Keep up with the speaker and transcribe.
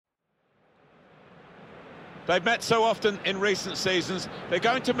They've met so often in recent seasons. They're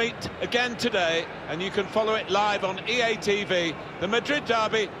going to meet again today, and you can follow it live on EA TV. The Madrid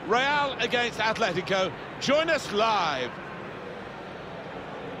derby, Real against Atletico. Join us live.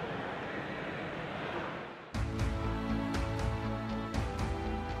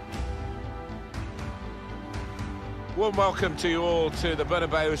 Warm welcome to you all to the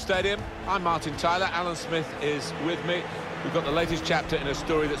Bernabeu Stadium. I'm Martin Tyler. Alan Smith is with me. We've got the latest chapter in a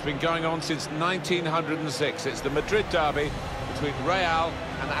story that's been going on since 1906. It's the Madrid derby between Real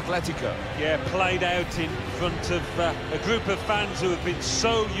and Atletico. Yeah, played out in front of a group of fans who have been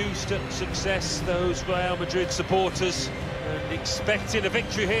so used to success, those Real Madrid supporters, and expecting a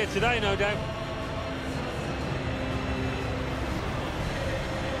victory here today, no doubt.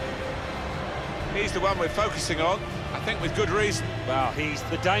 He's the one we're focusing on, I think with good reason. Well, he's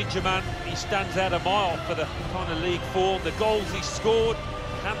the danger man. He stands out a mile for the kind of league form. The goals he's scored,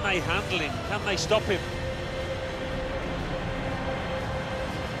 can they handle him? Can they stop him?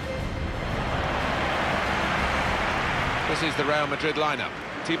 This is the Real Madrid lineup.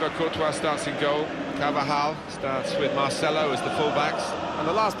 Thibaut Courtois starts in goal. Carvajal starts with Marcelo as the fullbacks. And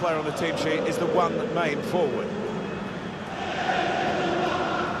the last player on the team sheet is the one main forward.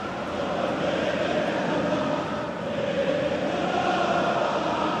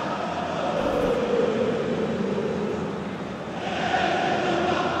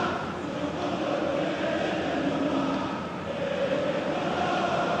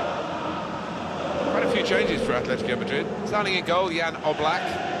 Changes for Atletico Madrid. Starting in goal, Jan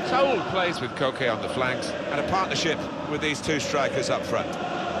Oblak. Saul plays with Koke on the flanks, and a partnership with these two strikers up front.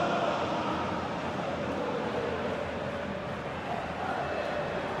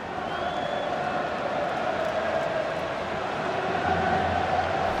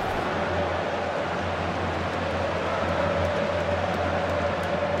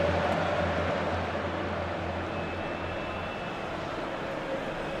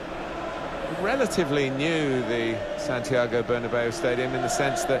 Relatively new, the Santiago Bernabeu Stadium, in the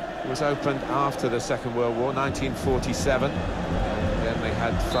sense that it was opened after the Second World War, 1947. Then they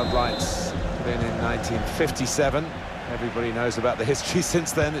had floodlights put in 1957. Everybody knows about the history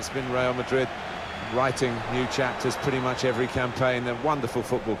since then. It's been Real Madrid writing new chapters pretty much every campaign. They're a wonderful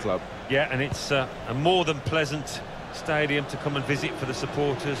football club. Yeah, and it's a more than pleasant stadium to come and visit for the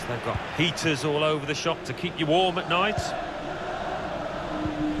supporters. They've got heaters all over the shop to keep you warm at night.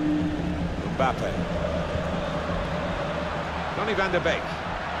 Mbappe. Donny van der Beek.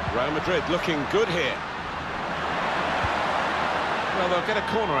 Real Madrid looking good here. Well, they'll get a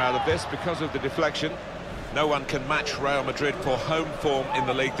corner out of this because of the deflection. No one can match Real Madrid for home form in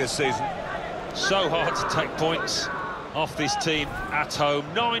the league this season. So hard to take points off this team at home.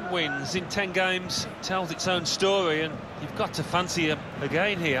 9 wins in 10 games tells its own story, and you've got to fancy them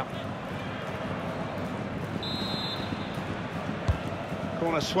again here.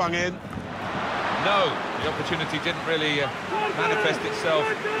 Corner swung in. No, the opportunity didn't really manifest itself,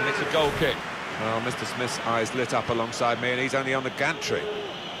 and it's a goal kick. Well, Mr. Smith's eyes lit up alongside me, and he's only on the gantry.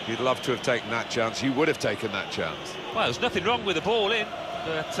 You'd love to have taken that chance. You would have taken that chance. Well, there's nothing wrong with the ball in,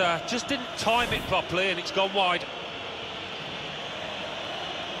 but just didn't time it properly, and it's gone wide.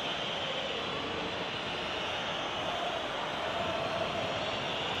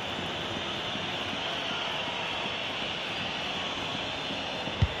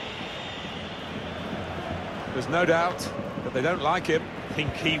 There's no doubt that they don't like him. I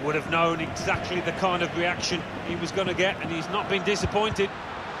think he would have known exactly the kind of reaction he was going to get, and he's not been disappointed.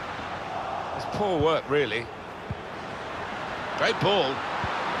 It's poor work, really. Great ball.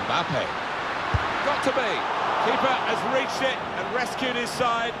 Mbappe. Got to be. Keeper has reached it and rescued his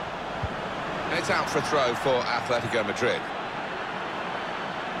side. And it's out for a throw for Atletico Madrid.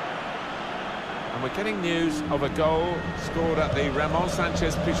 And we're getting news of a goal scored at the Ramon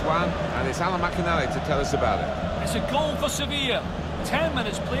Sanchez Pizjuan, and it's Alan McInally to tell us about it. It's a goal for Sevilla. 10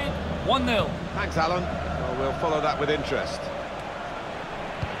 minutes played, 1-0. Thanks, Alan. Well, we'll follow that with interest.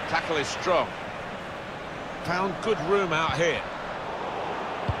 Tackle is strong. Found good room out here.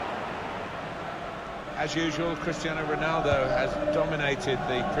 As usual, Cristiano Ronaldo has dominated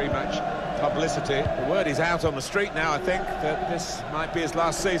the pre-match publicity. The word is out on the street now, I think, that this might be his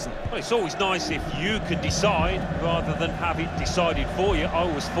last season. Well, it's always nice if you can decide rather than have it decided for you. I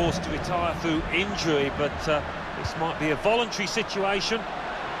was forced to retire through injury, but this might be a voluntary situation.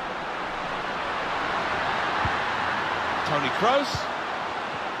 Toni Kroos.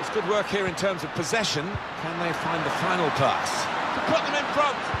 It's good work here in terms of possession. Can they find the final pass to put them in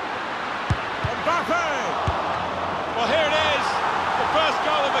front? Mbappe! Well, here it is, the first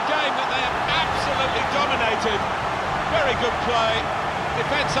goal of a game that they have absolutely dominated. Very good play.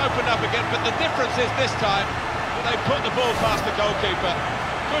 defence opened up again, but the difference is this time they put the ball past the goalkeeper.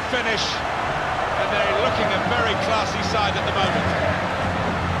 Good finish, and they're looking a very classy side at the moment.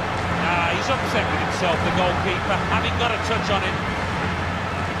 He's upset with himself, the goalkeeper, having got a touch on it.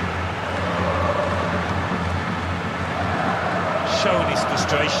 Showing his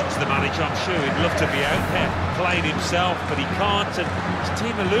frustrations, the manager. I'm sure he'd love to be out there playing himself, but he can't, and his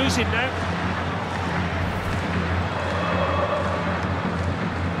team are losing now.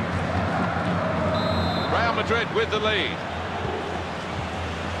 Real Madrid with the lead.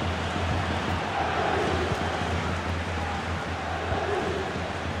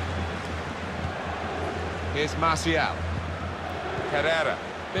 Here's Martial. Herrera.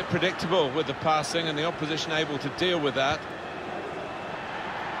 Bit predictable with the passing and the opposition able to deal with that.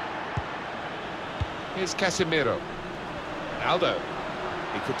 Here's Casemiro. Ronaldo.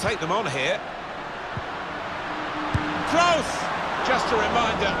 He could take them on here. Close! Just a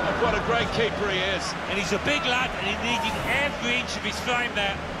reminder of what a great keeper he is. And he's a big lad, and he's needing every inch of his frame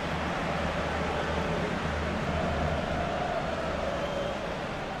there.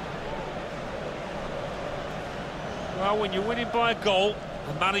 Well, when you're winning by a goal,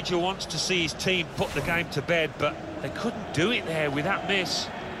 the manager wants to see his team put the game to bed, but they couldn't do it there with that miss.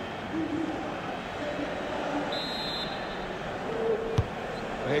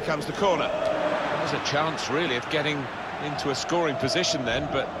 Well, here comes the corner. There's a chance, really, of getting into a scoring position then,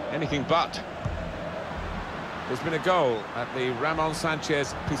 but anything but. There's been a goal at the Ramon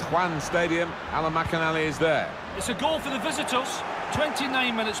Sanchez Pizjuan Stadium. Alan McInally is there. It's a goal for the visitors.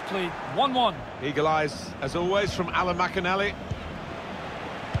 29 minutes played, 1-1. Eagle eyes, as always, from Alan McInally.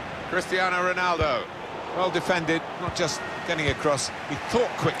 Cristiano Ronaldo. Well defended, not just getting across, he thought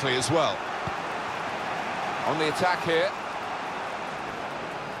quickly as well. On the attack here.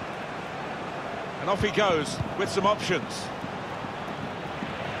 And off he goes with some options.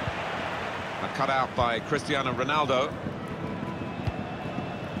 A cut out by Cristiano Ronaldo.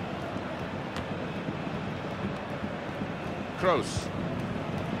 Kroos.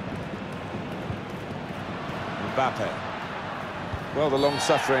 Mbappe. Well, the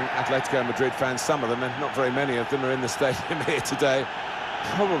long-suffering Atletico Madrid fans, some of them, and not very many of them, are in the stadium here today.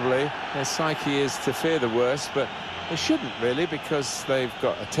 Probably their psyche is to fear the worst, but they shouldn't really, because they've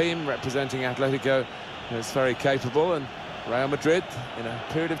got a team representing Atletico that's very capable, and Real Madrid in a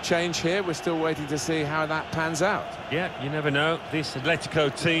period of change here. We're still waiting to see how that pans out. Yeah, you never know. This Atletico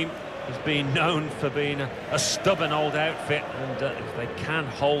team has been known for being a stubborn old outfit, and if they can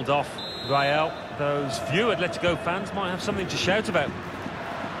hold off Real, those few Atletico fans might have something to shout about.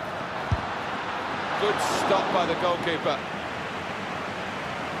 Good stop by the goalkeeper.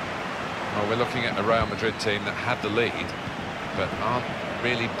 Well, we're looking at a Real Madrid team that had the lead, but aren't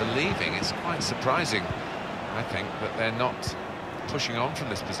really believing. It's quite surprising, I think, that they're not pushing on from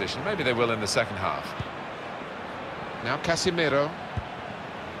this position. Maybe they will in the second half. Now Casemiro.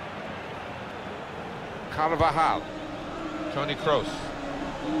 Carvajal. Toni Kroos.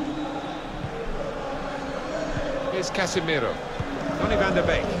 Here's Casemiro. Donny van der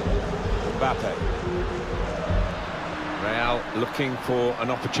Beek. Mbappe. Real looking for an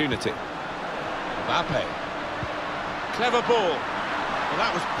opportunity. Mbappe. Clever ball. Well,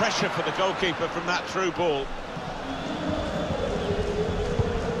 that was pressure for the goalkeeper from that through ball.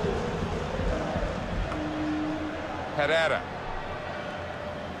 Herrera.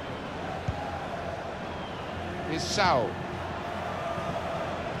 Here's Saul.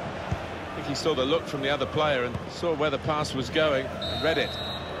 I think he saw the look from the other player and saw where the pass was going and read it.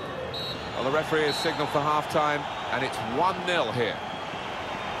 Well, the referee has signalled for half-time, and it's 1-0 here.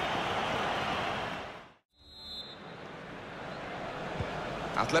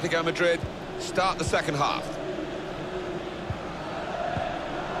 Atletico Madrid start the second half.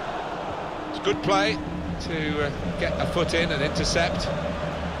 It's good play to get a foot in and intercept.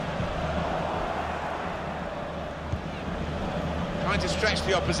 Trying to stretch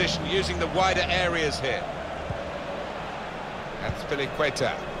the opposition using the wider areas here. That's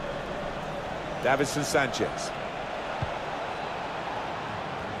Piliqueta. Davinson Sanchez.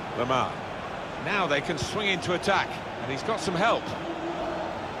 Lamar. Now they can swing into attack, and he's got some help.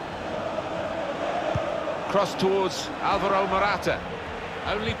 Cross towards Alvaro Morata.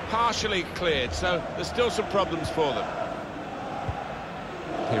 Only partially cleared, so there's still some problems for them.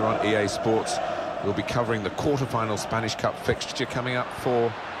 Here on EA Sports, we'll be covering the quarter-final Spanish Cup fixture coming up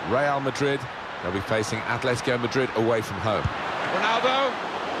for Real Madrid. They'll be facing Atletico Madrid away from home. Ronaldo.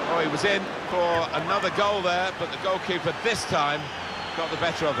 Oh, he was in for another goal there, but the goalkeeper this time got the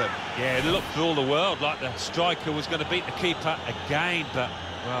better of him. Yeah, it looked for all the world like the striker was going to beat the keeper again, but,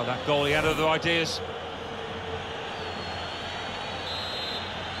 well, that goal, he had other ideas.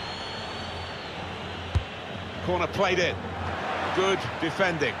 Corner played in. Good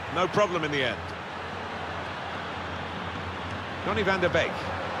defending. No problem in the end. Donny van der Beek.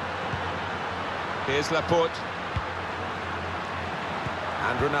 Here's Laporte.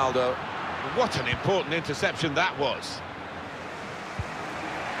 And Ronaldo. What an important interception that was.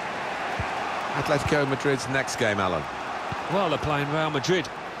 Atletico Madrid's next game, Alan. Well, they're playing Real Madrid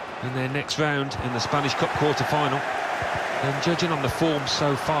in their next round in the Spanish Cup quarter-final. And judging on the form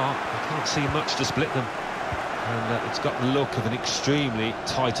so far, I can't see much to split them. And it's got the look of an extremely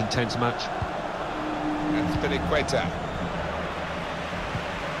tight and tense match. And Spiriqueta.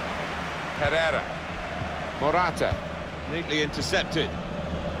 Herrera. Morata. Neatly intercepted.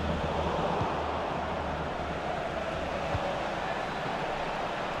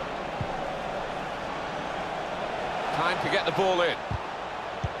 Time to get the ball in.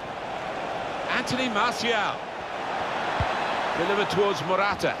 Anthony Martial. Delivered towards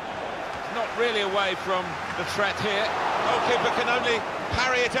Morata. Not really away from the threat here. Goalkeeper can only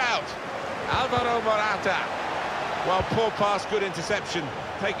parry it out. Alvaro Morata. Well, poor pass, good interception.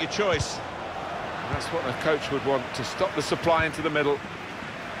 Take your choice. And that's what a coach would want, to stop the supply into the middle.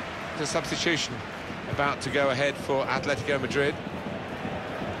 The substitution about to go ahead for Atletico Madrid.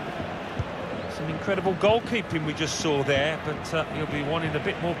 Some incredible goalkeeping we just saw there, but he'll be wanting a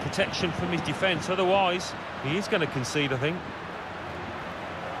bit more protection from his defence. Otherwise, he is going to concede, I think.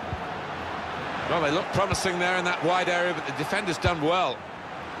 Well, they look promising there in that wide area, but the defender's done well.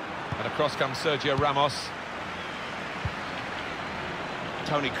 And across comes Sergio Ramos.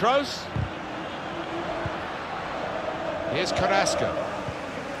 Toni Kroos. Here's Carrasco.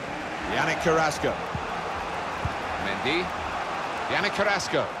 Yannick Carrasco. Mendy. Yannick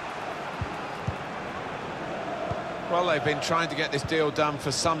Carrasco. Well, they've been trying to get this deal done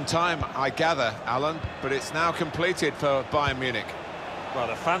for some time, I gather, Alan, but it's now completed for Bayern Munich. Well,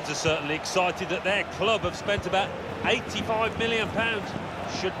 the fans are certainly excited that their club have spent about £85 million.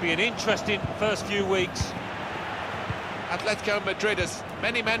 Should be an interesting first few weeks. Atletico Madrid as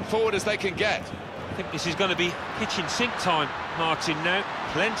many men forward as they can get. I think this is going to be kitchen sink time, Martin, now.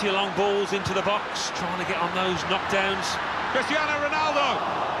 Plenty of long balls into the box, trying to get on those knockdowns. Cristiano Ronaldo!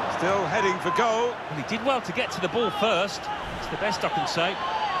 Still heading for goal. Well, he did well to get to the ball first. It's the best I can say.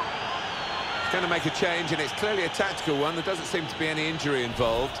 He's going to make a change, and it's clearly a tactical one. There doesn't seem to be any injury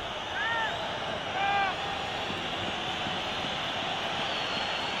involved.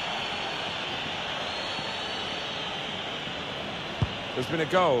 There's been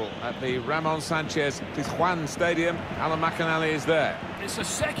a goal at the Ramon Sanchez Pizjuan Stadium. Alan McInally is there. It's a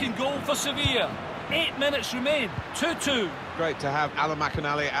second goal for Sevilla. 8 minutes remain. 2-2. Great to have Alan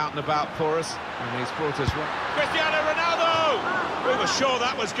McInally out and about for us. And he's brought us one. Cristiano Ronaldo! We were sure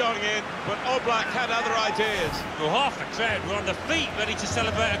that was going in, but Oblak had other ideas. Well, half the crowd were on their feet, ready to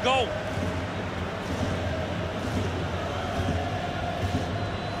celebrate a goal.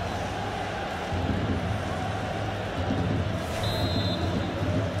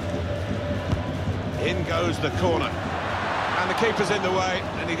 In goes the corner. And the keeper's in the way,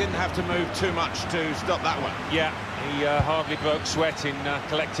 and he didn't have to move too much to stop that one. Yeah, he hardly broke sweat in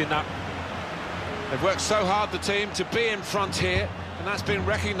collecting that. They've worked so hard, the team, to be in front here, and that's been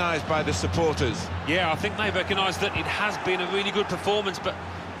recognised by the supporters. Yeah, I think they recognise that it has been a really good performance, but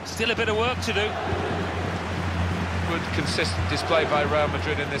still a bit of work to do. Good, consistent display by Real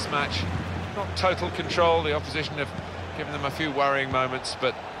Madrid in this match. Not total control, the opposition have given them a few worrying moments,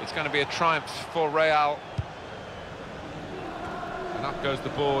 but it's going to be a triumph for Real. And up goes the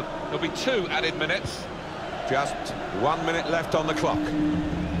board. There'll be 2 added minutes. Just 1 minute left on the clock.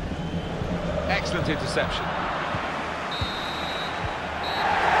 Excellent interception.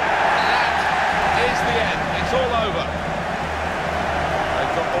 That is the end. It's all over.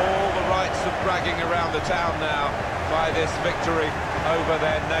 They've got all the rights of bragging around the town now by this victory over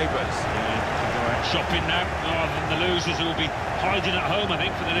their neighbours. Yeah, shopping now, rather than the losers who will be hiding at home, I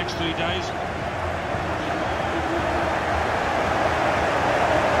think, for the next 3 days.